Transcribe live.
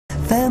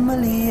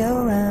family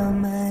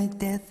around my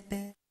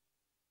deathbed.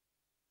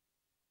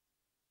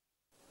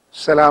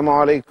 السلام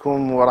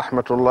عليكم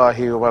ورحمة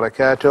الله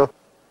وبركاته.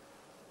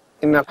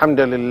 إن الحمد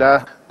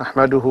لله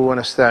نحمده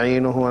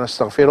ونستعينه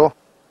ونستغفره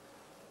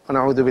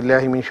ونعوذ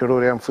بالله من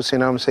شرور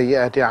أنفسنا ومن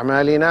سيئات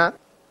أعمالنا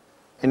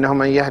إنه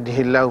من يهده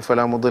الله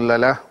فلا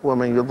مضل له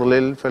ومن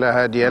يضلل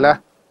فلا هادي له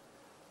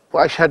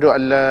وأشهد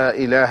أن لا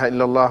إله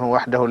إلا الله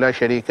وحده لا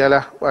شريك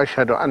له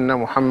وأشهد أن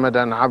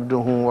محمدا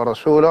عبده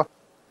ورسوله.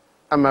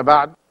 أما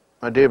بعد,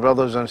 my dear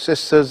brothers and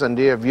sisters and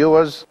dear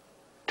viewers,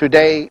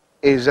 today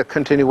is a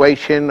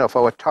continuation of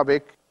our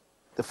topic,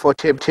 the 4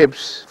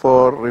 tips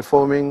for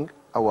reforming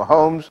our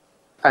homes,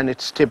 and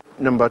it's tip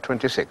number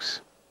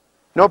 26.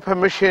 No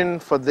permission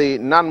for the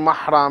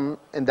non-mahram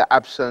in the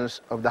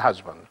absence of the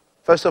husband.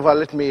 First of all,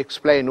 let me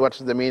explain what's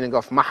the meaning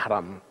of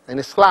mahram. In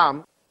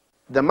Islam,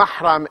 the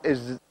mahram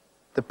is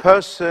the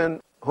person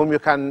whom you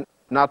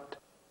cannot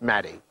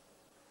marry.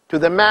 To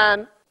the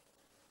man,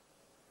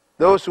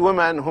 those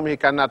women whom he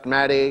cannot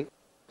marry,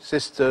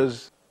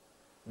 sisters,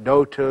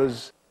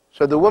 daughters.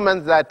 So the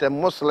women that a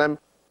Muslim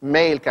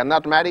male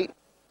cannot marry,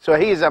 so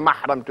he is a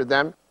mahram to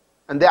them,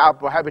 and they are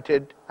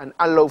prohibited and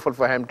unlawful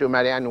for him to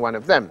marry any one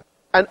of them.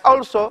 And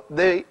also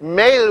the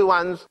male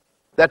ones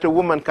that a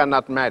woman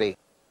cannot marry.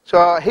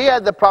 So here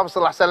the Prophet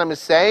ﷺ is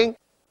saying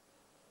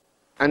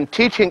and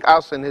teaching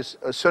us in his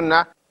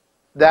sunnah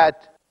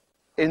that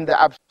in the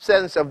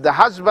absence of the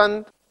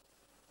husband,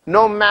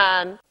 no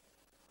man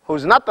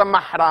who's not a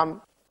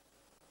mahram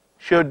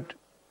should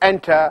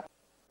enter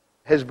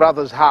his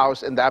brother's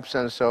house in the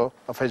absence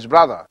of his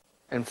brother,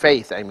 in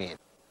faith I mean.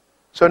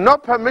 So no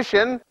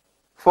permission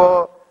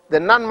for the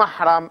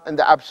non-mahram in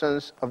the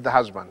absence of the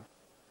husband.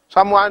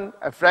 Someone,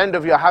 a friend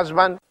of your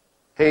husband,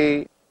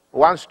 he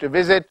wants to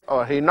visit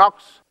or he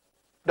knocks,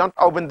 don't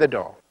open the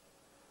door,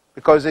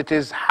 because it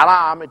is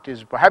haram, it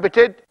is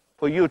prohibited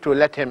for you to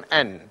let him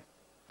in.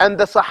 And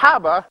the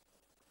Sahaba,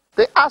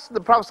 they asked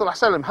the Prophet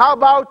ﷺ, how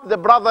about the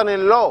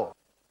brother-in-law?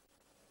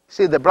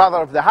 See, the brother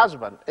of the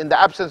husband, in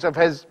the absence of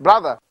his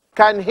brother,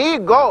 can he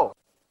go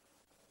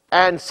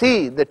and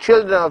see the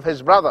children of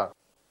his brother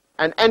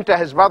and enter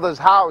his brother's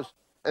house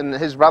in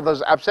his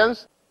brother's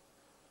absence?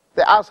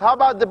 They asked, how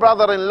about the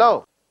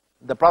brother-in-law?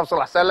 The Prophet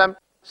ﷺ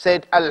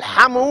said,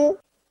 Al-hamu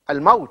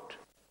al-maut.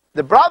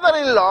 The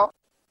brother-in-law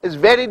is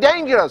very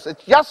dangerous.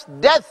 It's just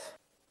death.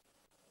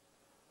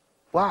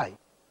 Why?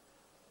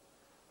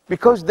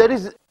 Because there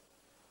is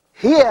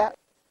here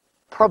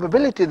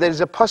probability, there is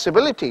a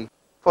possibility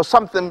for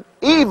something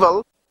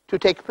evil to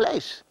take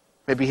place.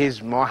 Maybe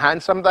he's more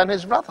handsome than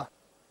his brother.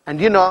 And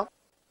you know,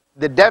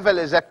 the devil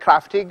is a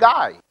crafty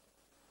guy.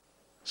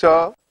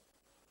 So,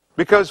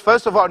 because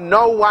first of all,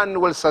 no one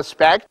will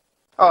suspect,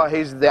 oh,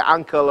 he's the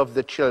uncle of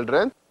the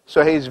children,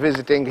 so he's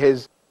visiting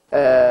his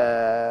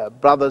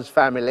brother's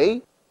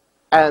family,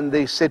 and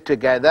they sit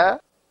together,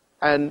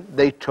 and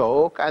they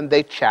talk, and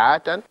they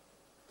chat,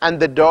 and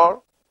the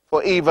door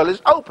for evil is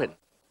open.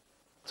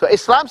 So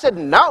Islam said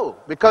no,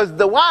 because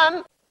the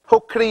one who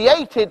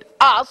created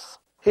us,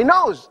 he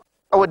knows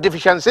our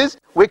deficiencies,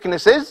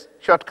 weaknesses,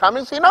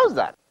 shortcomings, he knows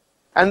that.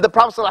 And the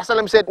Prophet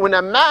ﷺ said, when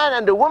a man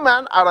and a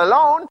woman are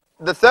alone,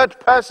 the third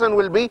person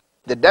will be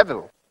the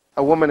devil.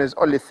 A woman is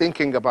only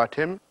thinking about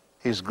him,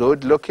 he's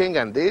good looking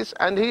and this,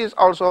 and he is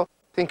also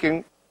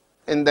thinking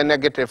in the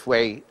negative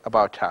way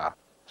about her.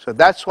 So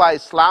that's why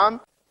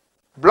Islam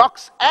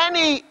blocks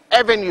any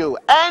avenue,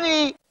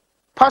 any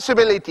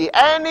possibility,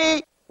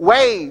 any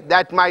way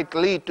that might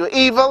lead to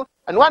evil.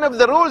 And one of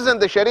the rules in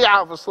the Sharia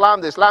of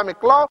Islam, the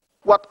Islamic law,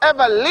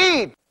 whatever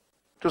leads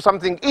to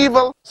something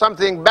evil,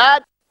 something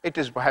bad, it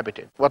is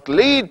prohibited. What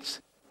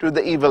leads to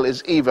the evil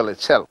is evil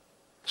itself.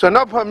 So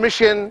no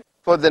permission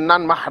for the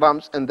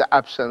non-mahrams in the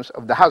absence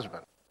of the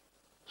husband.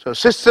 So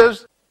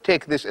sisters,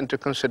 take this into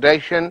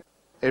consideration.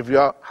 If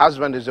your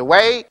husband is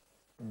away,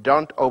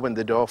 don't open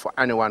the door for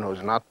anyone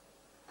who's not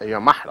your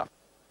mahram.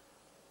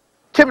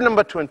 Tip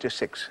number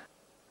 26,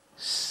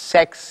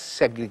 sex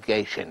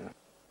segregation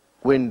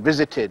when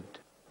visited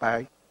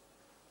by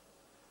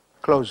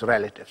close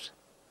relatives.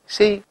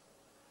 See,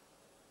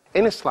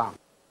 in Islam,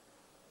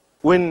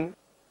 when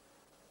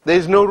there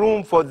is no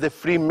room for the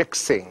free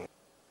mixing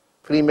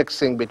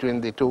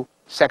between the two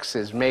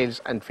sexes,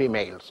 males and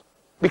females,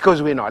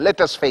 because we know,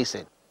 let us face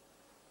it,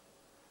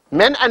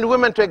 men and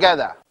women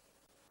together,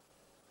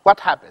 what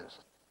happens?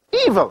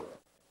 Evil.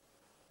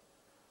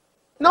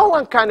 No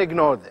one can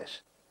ignore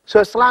this. So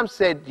Islam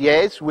said,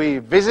 yes, we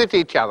visit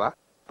each other,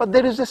 but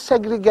there is a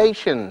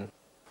segregation.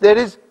 There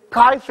is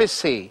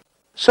privacy.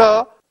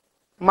 So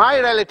my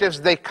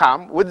relatives, they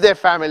come with their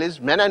families,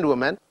 men and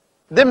women.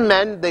 The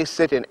men, they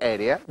sit in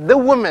area. The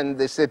women,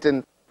 they sit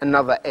in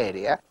another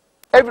area.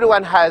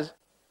 Everyone has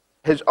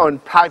his own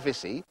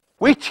privacy.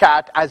 We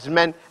chat as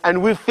men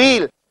and we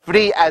feel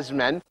free as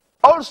men.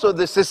 Also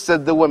the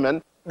sisters, the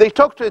women, they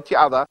talk to each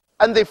other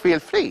and they feel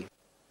free.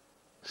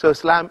 So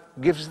Islam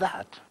gives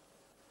that.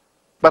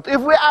 But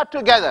if we are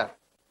together,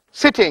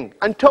 sitting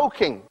and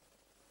talking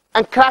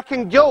and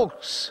cracking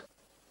jokes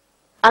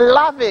and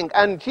laughing,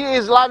 and he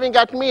is laughing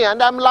at me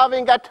and I'm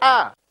laughing at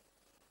her,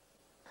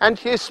 and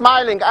she's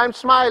smiling, I'm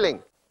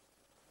smiling.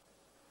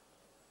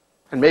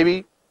 And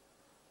maybe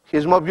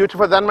she's more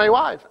beautiful than my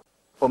wife.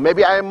 Or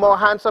maybe I am more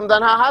handsome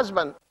than her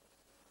husband.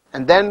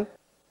 And then,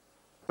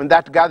 when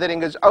that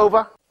gathering is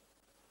over,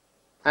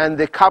 and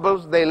the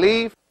couples, they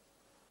leave,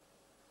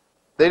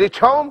 they reach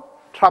home,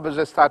 troubles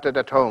have started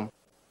at home.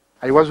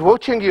 I was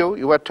watching you,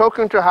 you were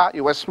talking to her,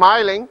 you were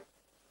smiling.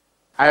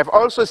 I have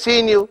also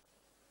seen you,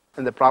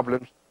 and the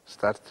problems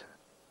start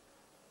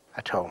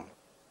at home.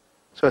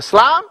 So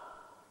Islam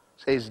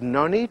says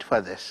no need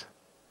for this.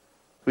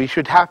 We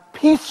should have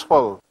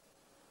peaceful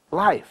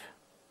life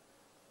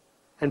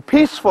and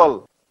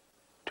peaceful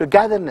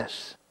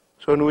togetherness.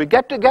 So when we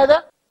get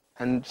together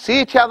and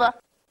see each other,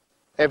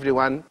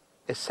 everyone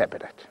is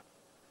separate.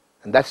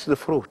 And that's the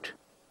fruit.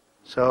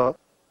 So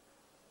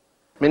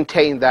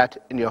maintain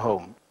that in your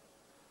home.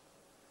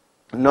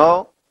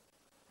 No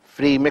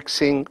free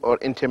mixing or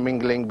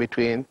intermingling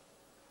between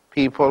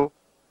people,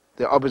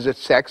 the opposite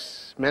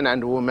sex, men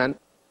and women,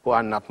 who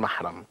are not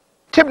mahram.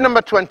 Tip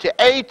number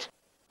 28,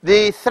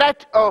 the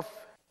threat of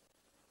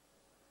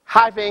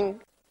having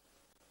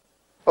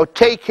or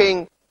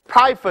taking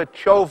private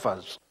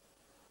chauffeurs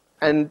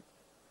and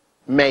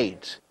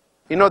maids.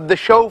 You know, the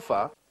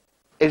chauffeur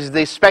is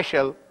the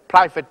special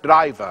private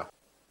driver.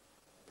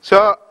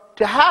 So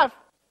to have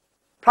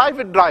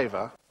private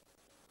driver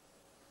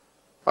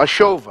or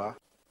chauffeur,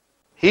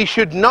 he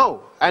should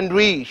know, and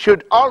we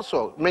should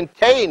also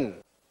maintain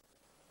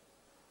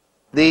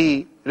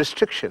the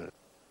restriction.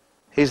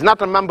 He's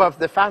not a member of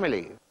the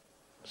family.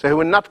 So he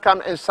will not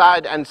come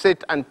inside and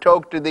sit and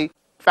talk to the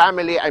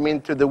family,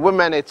 to the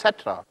women,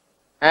 etc.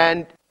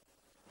 And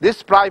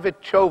this private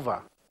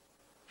chauffeur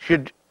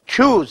should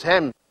choose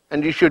him,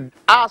 and you should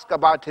ask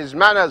about his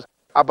manners,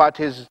 about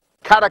his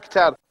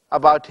character,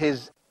 about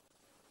his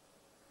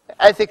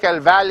ethical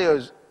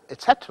values,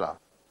 etc.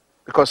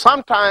 Because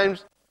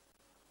sometimes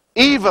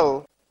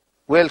evil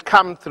will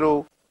come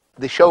through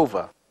the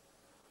chauffeur.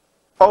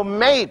 Or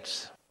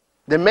maids,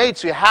 the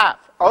maids you have,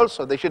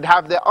 also they should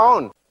have their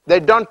own. They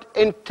don't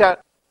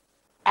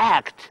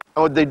interact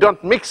or they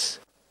don't mix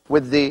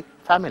with the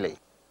family.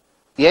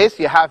 Yes,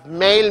 you have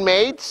male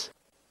maids,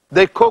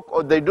 they cook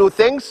or they do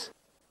things,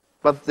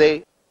 but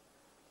they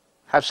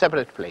have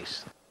separate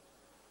place.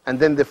 And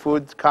then the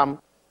food come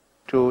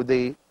to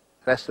the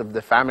rest of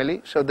the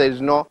family, so there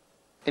is no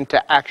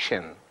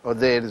interaction or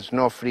there is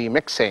no free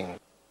mixing.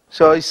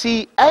 So you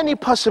see, any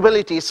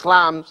possibility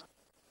Islam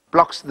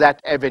blocks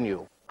that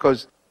avenue,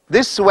 because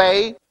this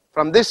way,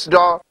 from this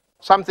door,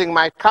 something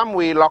might come,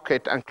 we lock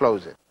it and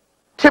close it.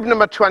 Tip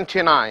number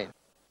 29,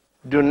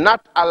 do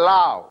not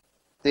allow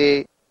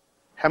the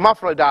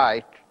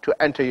hermaphrodite to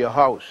enter your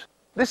house.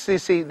 This, you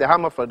see, the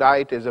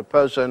hermaphrodite is a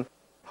person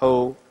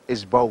who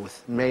is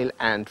both male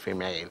and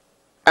female.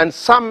 And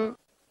some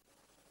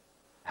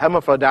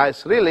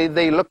hermaphrodites, really,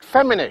 they look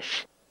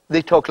feminish.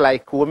 They talk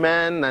like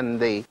women, and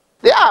they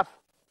are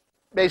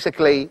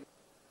basically,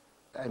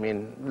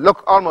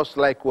 look almost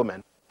like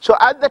women. So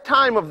at the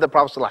time of the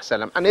Prophet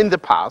ﷺ, and in the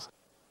past,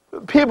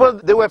 people,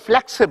 they were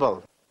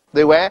flexible.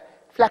 They were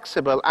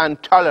flexible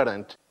and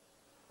tolerant.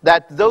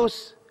 That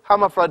those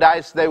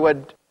hermaphrodites, they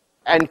would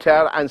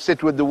enter and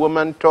sit with the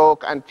woman,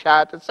 talk and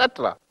chat,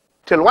 etc.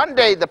 Till one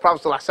day the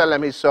Prophet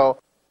ﷺ, he saw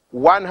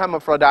one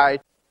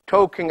hermaphrodite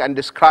talking and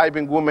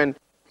describing women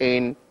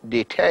in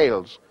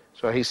details.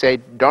 So he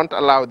said, don't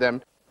allow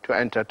them to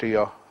enter to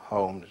your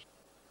homes.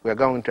 We're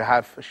going to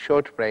have a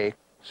short break,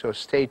 so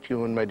stay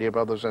tuned, my dear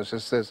brothers and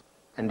sisters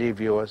and dear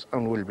viewers,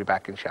 and we'll be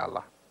back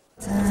inshallah.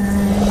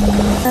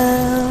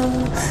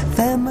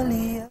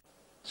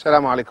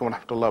 Assalamu alaikum wa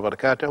rahmatullahi wa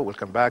barakatuh.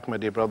 Welcome back, my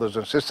dear brothers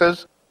and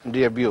sisters and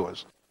dear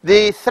viewers.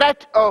 The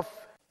threat of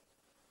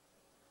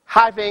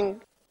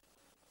having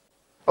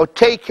or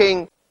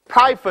taking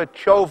private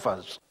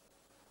chauffeurs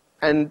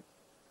and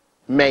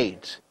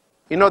maids.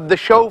 You know, the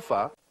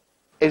chauffeur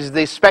is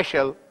the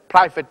special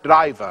private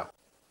driver.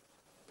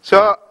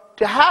 So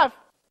to have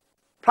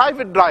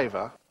private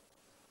driver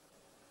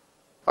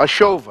or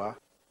chauffeur,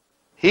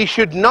 he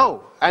should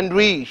know, and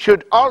we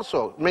should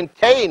also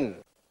maintain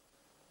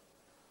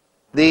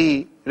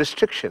the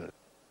restriction.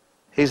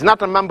 He's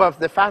not a member of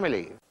the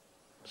family.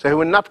 So he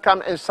will not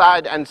come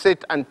inside and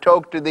sit and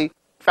talk to the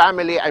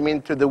family,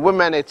 to the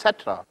women,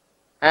 etc.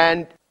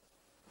 And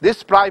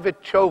this private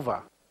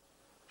chauffeur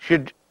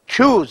should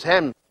choose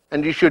him,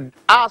 and you should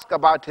ask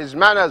about his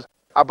manners,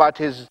 about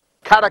his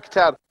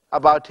character,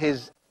 about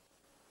his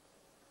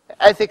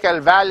ethical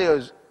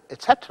values,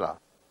 etc.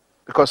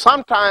 Because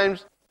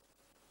sometimes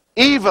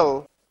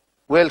evil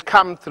will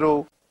come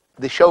through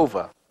the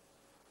chauffeur.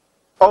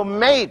 Or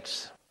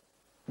maids,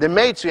 the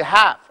maids you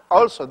have,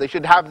 also they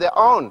should have their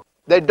own.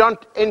 They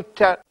don't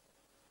interact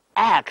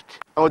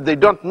or they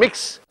don't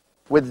mix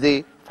with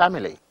the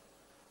family.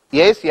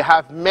 Yes, you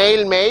have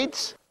male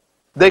maids,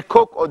 they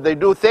cook or they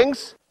do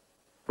things,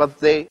 but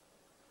they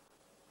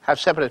have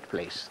separate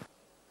place.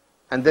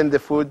 And then the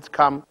food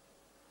come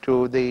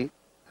to the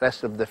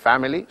rest of the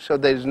family, so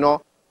there is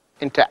no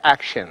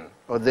interaction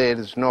or there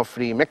is no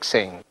free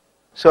mixing.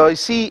 So you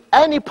see,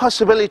 any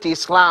possibility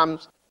Islam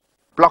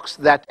blocks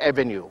that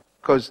avenue.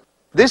 Because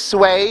this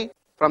way,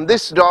 from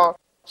this door,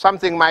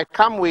 something might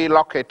come, we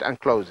lock it and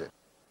close it.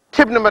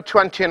 Tip number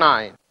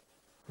 29,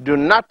 do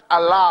not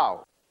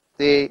allow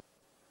the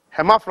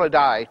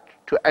hermaphrodite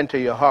to enter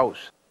your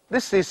house.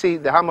 This, you see,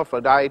 the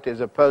hermaphrodite is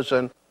a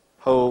person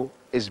who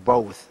is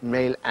both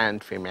male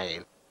and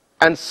female.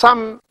 And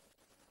some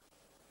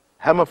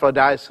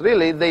hermaphrodites,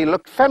 really, they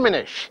look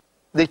feminish.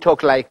 They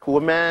talk like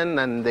women,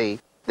 and they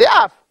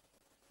are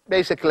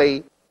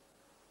basically,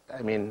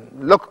 I mean,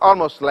 look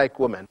almost like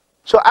women.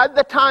 So at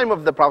the time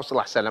of the Prophet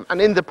ﷺ,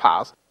 and in the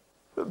past,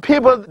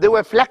 people, they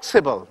were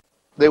flexible.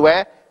 They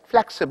were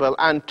flexible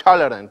and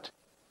tolerant.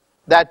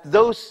 That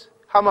those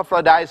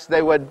hermaphrodites,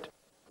 they would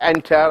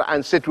enter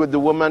and sit with the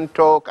woman,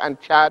 talk and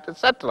chat,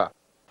 etc.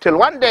 Till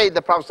one day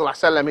the Prophet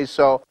ﷺ, he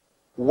saw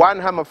one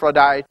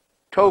hermaphrodite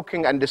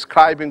talking and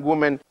describing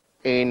women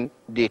in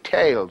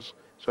details.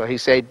 So he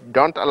said,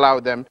 don't allow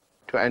them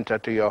to enter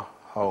to your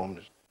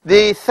homes.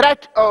 The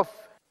threat of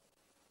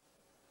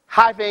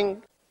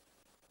having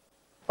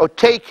or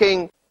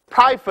taking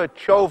private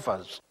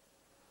chauffeurs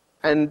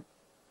and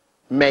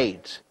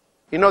maids.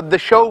 You know, the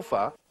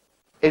chauffeur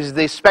is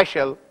the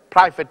special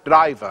private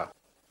driver.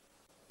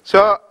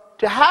 So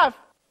to have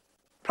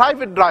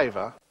private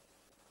driver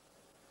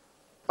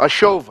or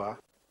chauffeur,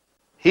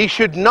 he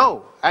should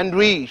know, and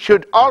we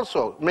should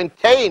also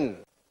maintain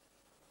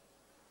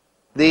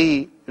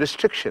the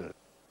restriction.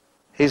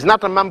 He's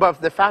not a member of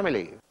the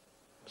family.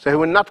 So he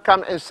will not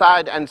come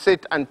inside and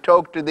sit and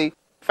talk to the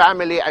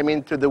family, I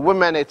mean to the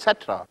women,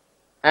 etc.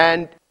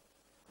 And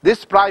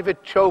this private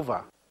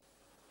chauffeur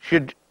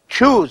should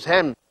choose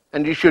him,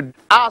 and you should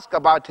ask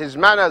about his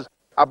manners,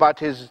 about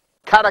his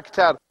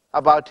character,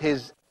 about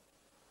his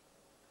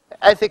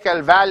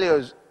ethical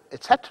values,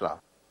 etc.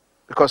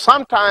 Because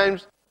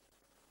sometimes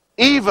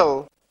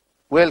evil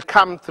will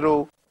come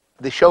through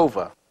the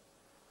chauffeur.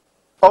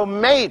 Or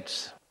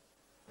maids,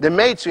 the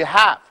maids you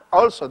have,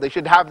 also they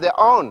should have their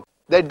own.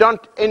 They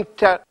don't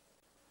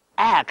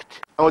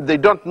interact or they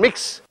don't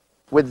mix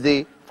with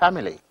the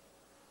family.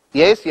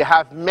 Yes, you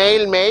have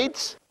male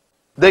maids,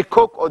 they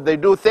cook or they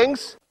do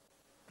things,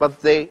 but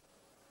they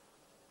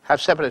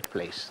have separate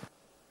place.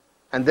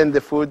 And then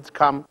the food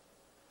come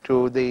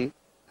to the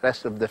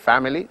rest of the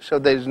family, so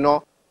there is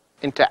no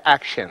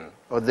interaction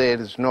or there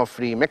is no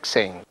free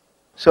mixing.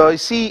 So you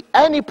see,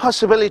 any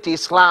possibility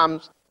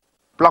Islam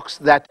blocks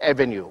that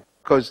avenue,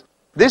 because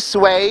this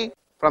way,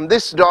 from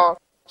this door,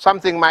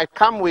 something might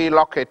come, we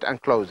lock it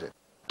and close it.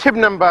 Tip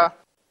number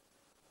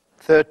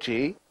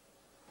 30,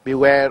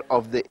 beware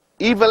of the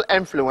evil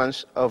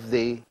influence of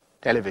the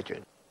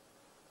television.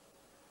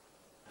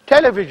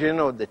 Television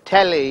or the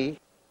telly,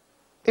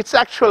 it's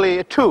actually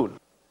a tool.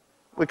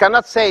 We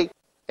cannot say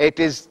it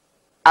is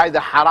either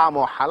haram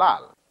or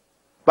halal.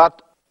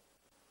 But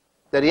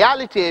the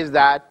reality is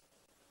that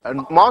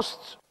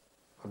most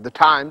of the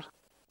times,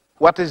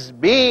 what is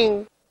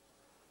being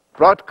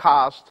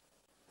broadcast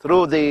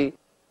through the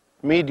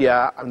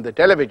media and the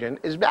television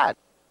is bad,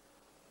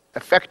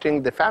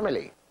 affecting the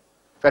family,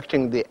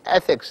 affecting the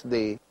ethics,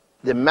 the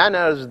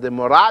manners, the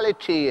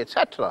morality,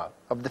 etc.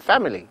 of the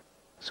family.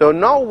 So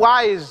no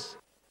wise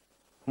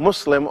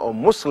Muslim or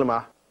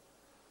Muslimah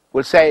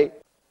will say,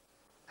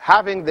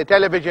 having the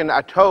television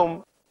at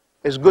home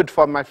is good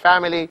for my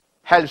family,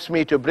 helps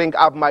me to bring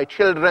up my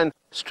children,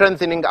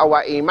 strengthening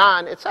our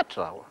iman,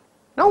 etc.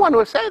 No one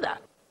will say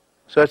that.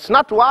 So it's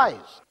not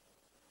wise.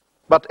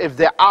 But if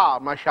there are,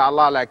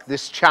 mashallah, like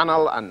this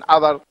channel and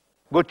other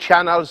good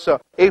channels,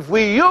 so if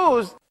we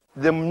use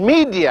the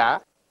media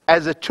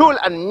as a tool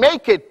and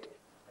make it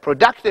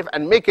productive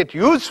and make it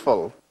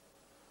useful,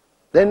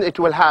 then it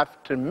will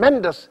have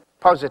tremendous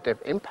positive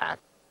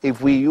impact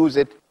if we use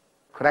it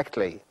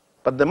correctly.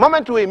 But the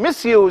moment we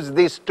misuse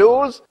these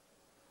tools,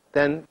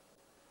 then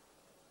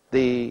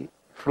the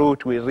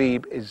fruit we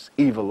reap is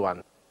evil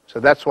one. So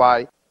that's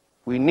why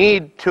we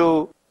need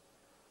to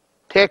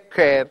take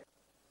care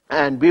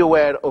and be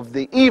aware of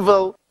the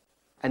evil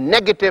and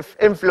negative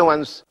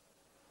influence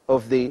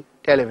of the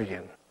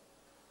television.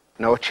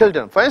 Now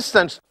children, for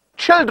instance,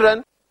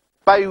 children,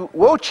 by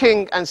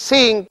watching and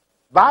seeing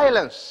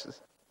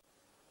violence,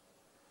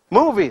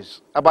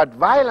 movies about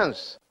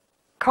violence,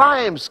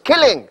 crimes,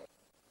 killing,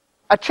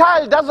 a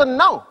child doesn't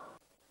know.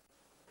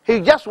 He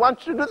just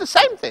wants to do the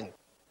same thing.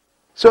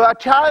 So a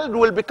child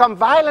will become a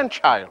violent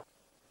child.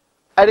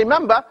 I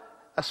remember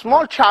a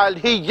small child,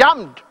 he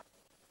jumped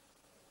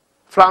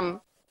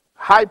from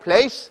high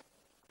place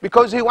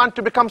because he wanted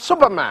to become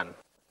Superman.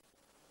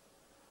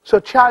 So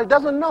child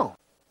doesn't know.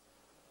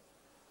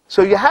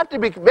 So you have to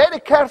be very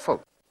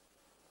careful.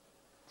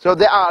 So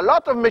there are a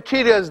lot of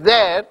materials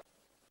there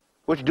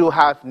which do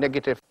have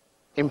negative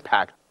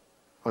impact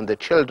on the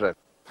children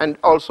and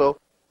also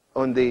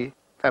on the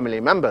family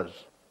members.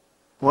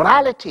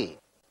 Morality.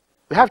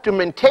 We have to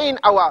maintain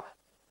our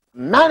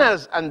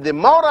manners and the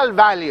moral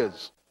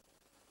values.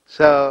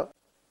 So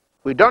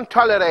we don't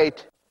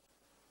tolerate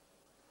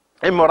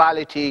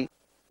immorality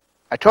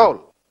at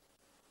all.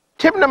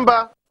 Tip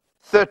number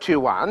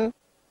 31,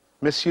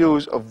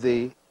 misuse of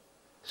the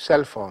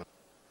cell phone,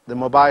 the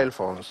mobile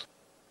phones.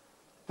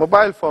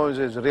 Mobile phones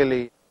is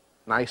really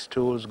nice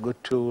tools, good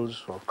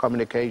tools for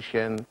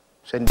communication,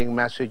 sending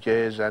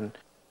messages,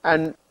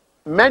 and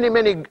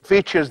many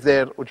features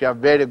there which are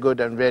very good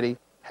and very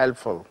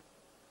helpful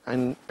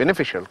and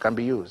beneficial, can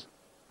be used.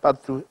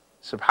 But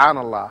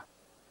subhanallah,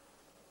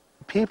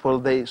 people,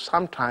 they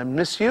sometimes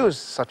misuse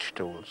such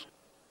tools.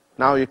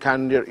 Now you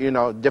can,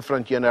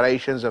 different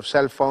generations of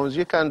cell phones,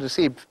 you can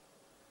receive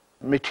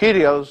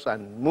materials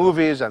and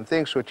movies and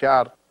things which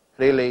are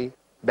really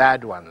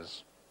bad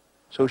ones.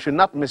 So we should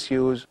not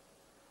misuse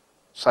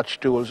such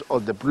tools, or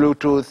the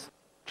Bluetooth,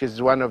 which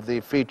is one of the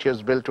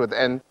features built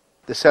within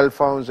the cell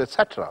phones,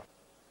 etc.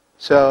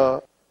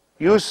 So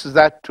use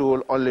that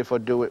tool only for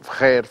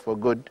khair, for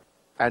good,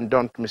 and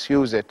don't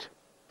misuse it,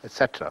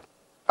 etc.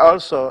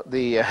 Also,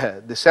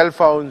 the cell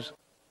phones,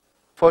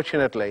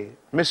 fortunately,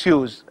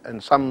 misuse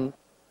in some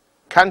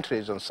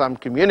countries, in some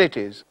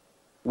communities,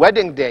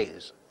 wedding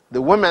days.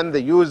 The women, they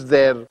use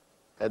the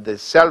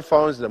cell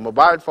phones, the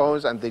mobile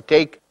phones, and they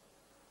take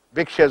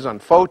pictures and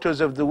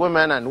photos of the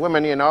women, and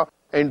women,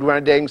 in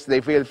weddings,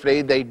 they feel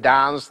free, they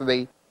dance,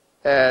 they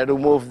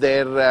remove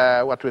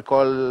their, what we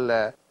call,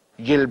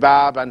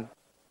 jilbab,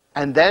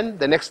 and then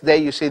the next day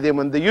you see them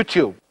on the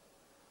YouTube.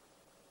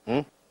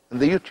 On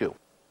the YouTube.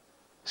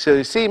 So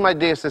you see, my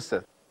dear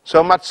sister,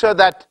 so much so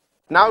that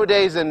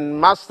nowadays in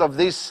most of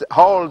these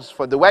halls,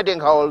 for the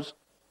wedding halls,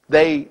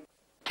 they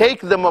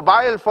take the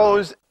mobile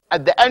phones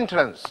at the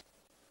entrance.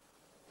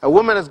 A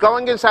woman is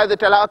going inside, they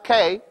tell her,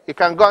 okay, you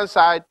can go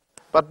inside,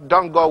 but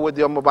don't go with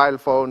your mobile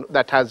phone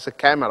that has a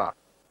camera.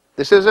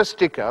 This is a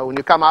sticker. When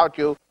you come out,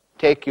 you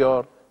take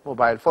your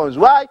mobile phones.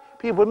 Why?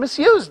 People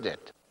misused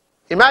it.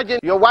 Imagine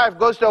your wife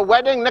goes to a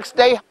wedding, next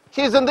day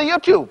she's on the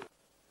YouTube,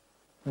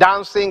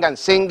 dancing and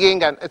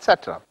singing and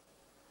etc.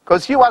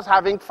 Because she was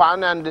having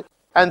fun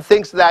and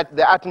thinks that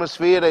the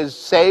atmosphere is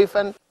safe,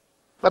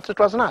 but it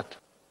was not.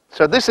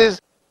 So this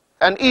is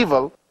an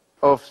evil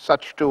of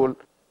such tool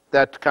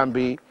that can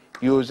be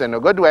used in a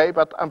good way,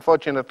 but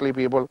unfortunately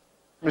people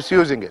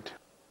misusing it.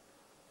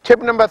 Tip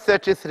number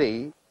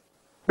 33,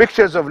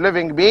 pictures of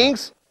living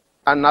beings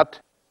are not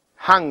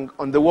hung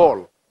on the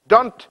wall.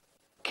 Don't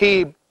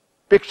keep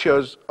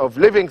pictures of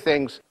living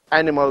things,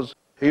 animals,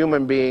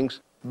 human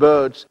beings,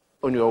 birds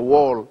on your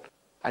wall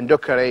and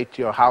decorate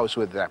your house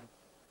with them.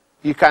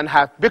 You can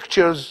have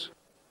pictures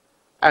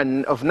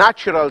of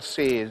natural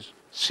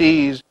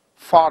seas,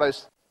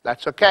 forests,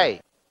 that's okay.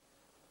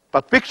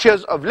 But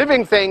pictures of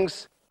living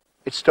things,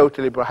 it's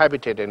totally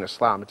prohibited in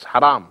Islam, it's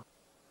haram.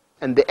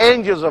 And the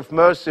angels of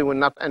mercy will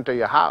not enter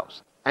your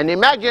house. And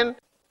imagine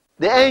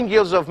the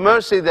angels of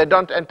mercy, they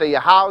don't enter your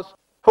house,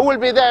 who will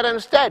be there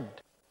instead?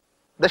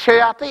 The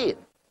shayateen.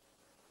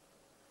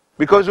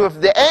 Because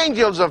if the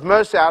angels of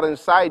mercy are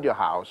inside your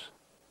house,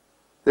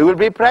 they will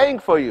be praying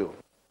for you,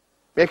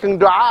 making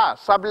dua,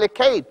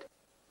 supplicate.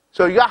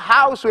 So your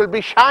house will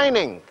be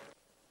shining.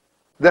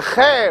 The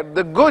khair,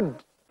 the good,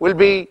 will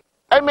be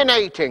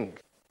emanating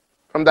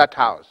from that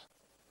house.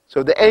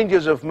 So the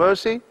angels of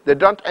mercy, they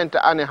don't enter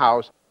any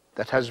house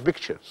that has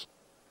pictures.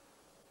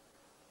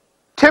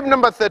 Tip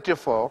number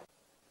 34,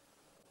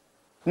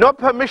 no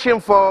permission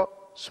for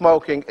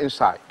smoking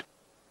inside.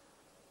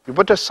 You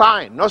put a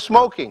sign, no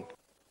smoking.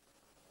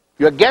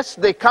 Your guests,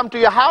 they come to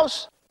your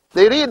house,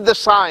 they read the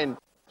sign,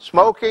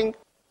 smoking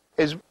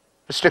is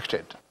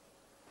restricted,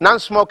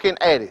 non-smoking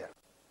area.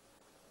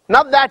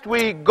 Not that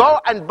we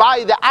go and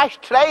buy the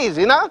ashtrays,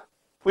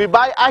 we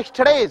buy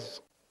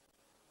ashtrays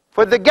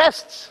for the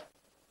guests.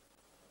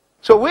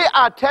 So we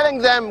are telling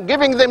them,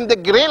 giving them the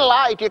green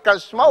light, you can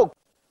smoke.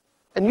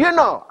 And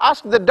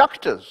ask the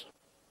doctors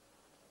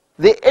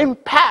the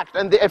impact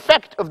and the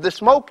effect of the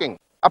smoking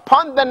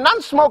upon the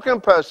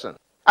non-smoking person.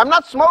 I'm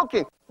not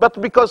smoking, but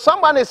because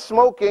someone is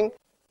smoking,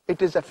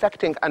 it is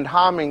affecting and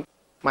harming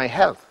my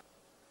health.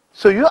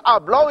 So you are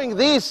blowing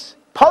these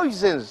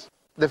poisons,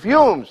 the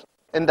fumes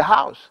in the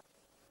house.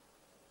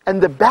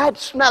 And the bad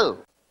smell,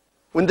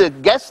 when the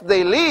guests,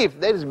 they leave,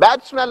 there is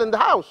bad smell in the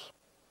house.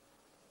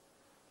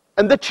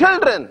 And the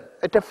children,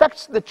 it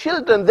affects the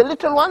children, the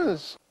little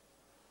ones.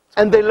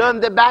 And they learn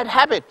the bad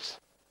habits.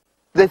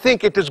 They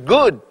think it is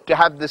good to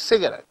have the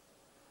cigarette.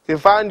 You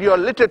find your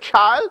little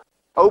child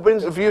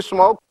opens, if you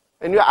smoke,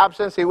 in your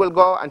absence, he will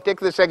go and take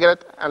the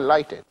cigarette and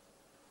light it.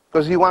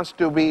 Because he wants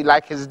to be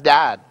like his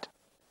dad.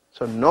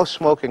 So no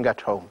smoking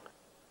at home.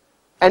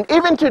 And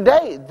even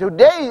today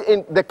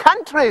in the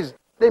countries,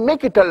 they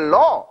make it a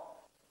law.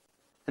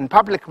 In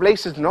public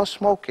places, no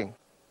smoking.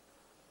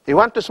 You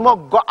want to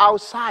smoke, go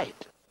outside.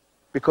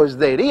 Because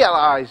they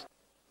realize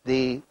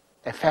the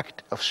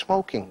effect of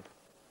smoking.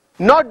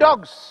 No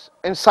dogs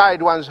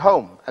inside one's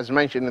home, as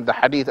mentioned in the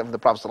hadith of the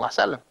Prophet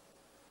ﷺ.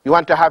 You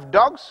want to have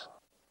dogs?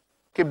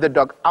 Keep the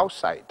dog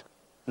outside,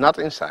 not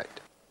inside.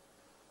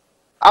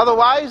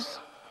 Otherwise,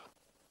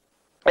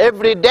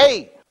 every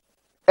day,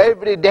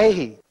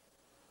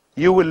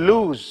 you will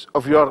lose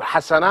of your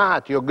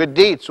hasanat, your good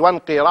deeds, 1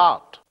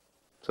 qirat.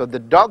 So the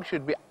dog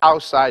should be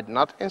outside,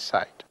 not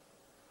inside.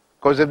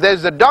 Because if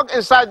there's a dog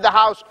inside the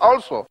house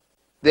also,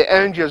 the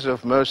angels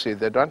of mercy,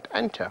 they don't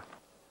enter.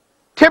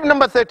 Tip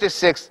number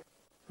 36,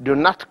 do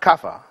not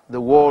cover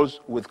the walls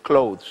with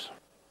clothes.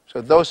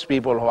 So those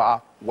people who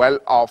are well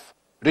off,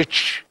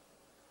 rich,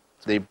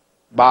 they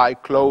buy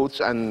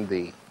clothes and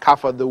they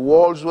cover the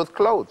walls with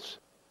clothes.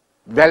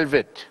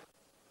 Velvet,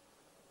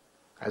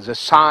 as a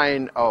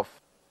sign of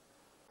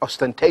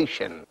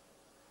ostentation.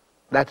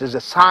 That is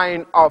a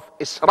sign of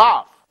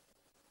israf,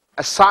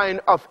 a sign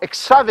of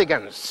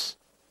extravagance.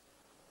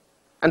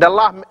 And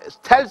Allah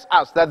tells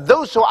us that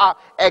those who are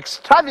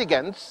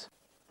extravagant,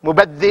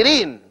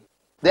 mubaddirin,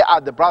 they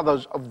are the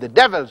brothers of the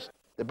devils,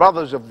 the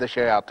brothers of the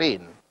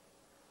shayateen.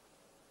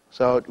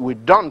 So we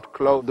don't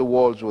clothe the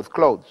walls with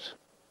clothes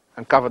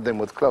and cover them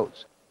with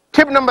clothes.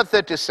 Tip number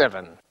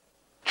 37.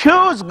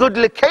 Choose good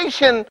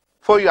location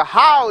for your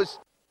house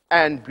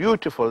and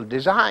beautiful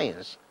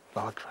designs.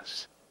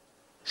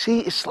 See,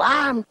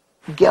 Islam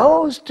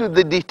goes to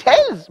the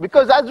details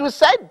because, as we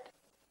said,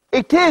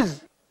 it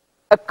is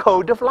a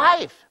code of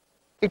life.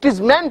 It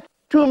is meant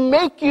to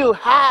make you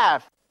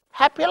have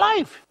happy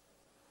life.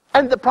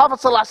 And the Prophet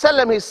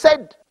ﷺ, he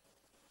said,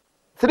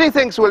 3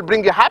 things will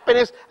bring you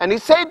happiness. And he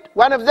said,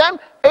 one of them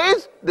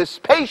is the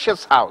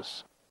spacious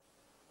house.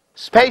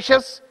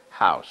 Spacious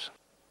house.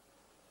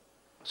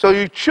 So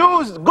you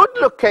choose good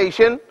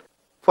location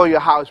for your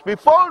house.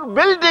 Before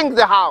building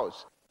the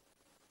house,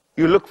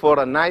 you look for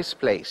a nice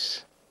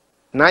place,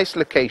 nice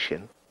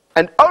location,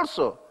 and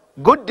also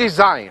good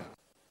design.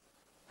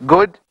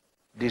 Good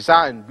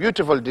design,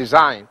 beautiful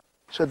design,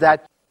 so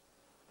that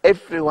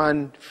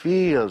everyone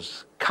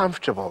feels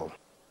comfortable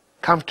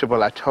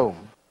at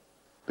home.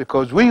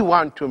 Because we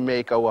want to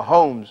make our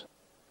homes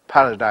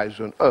paradise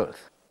on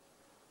earth.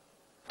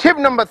 Tip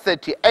number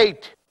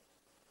 38.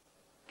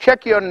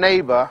 Check your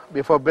neighbor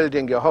before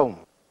building your home.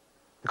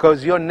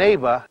 Because your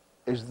neighbor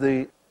is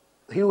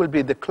he will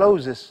be the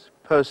closest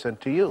person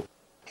to you.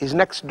 He's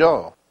next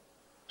door.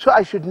 So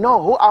I should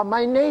know who are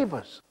my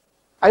neighbors.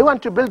 I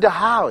want to build a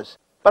house.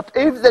 But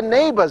if the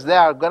neighbors, they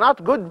are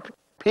not good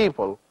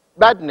people,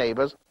 bad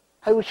neighbors,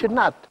 I should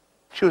not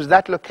choose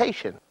that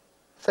location.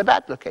 It's a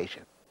bad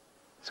location.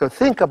 So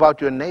think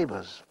about your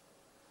neighbors.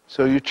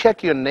 So you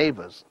check your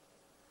neighbors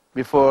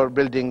before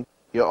building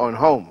your own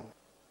home.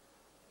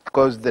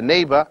 Because the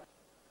neighbor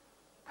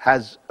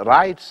has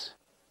rights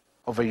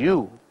over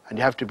you, and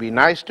you have to be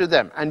nice to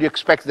them. And you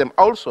expect them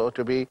also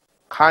to be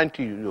kind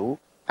to you.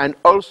 And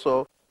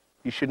also,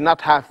 you should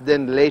not have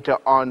then later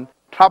on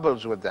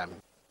troubles with them.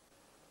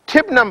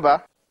 Tip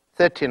number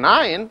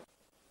 39,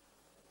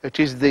 which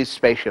is the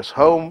spacious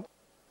home,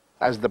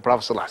 as the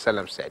Prophet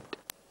ﷺ said,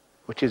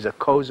 which is a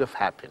cause of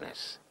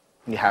happiness.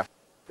 You have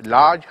a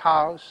large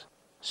house,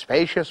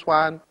 spacious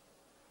one,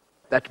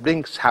 that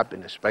brings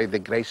happiness by the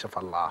grace of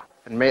Allah.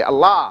 And may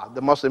Allah,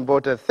 the most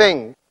important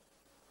thing,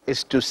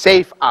 is to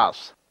save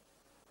us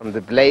from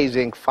the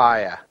blazing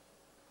fire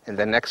in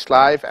the next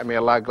life. And may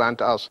Allah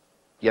grant us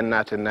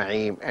Jannat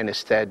al-Na'im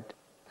instead.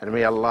 And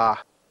may Allah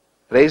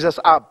raise us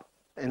up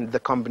in the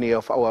company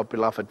of our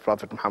beloved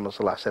Prophet Muhammad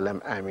sallallahu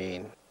alaihi wasallam.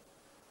 Ameen.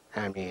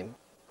 Ameen.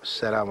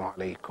 Assalamu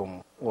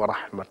alaikum wa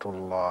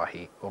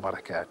rahmatullahi wa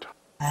barakatuh.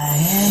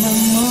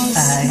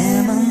 I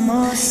am a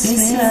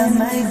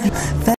Muslim.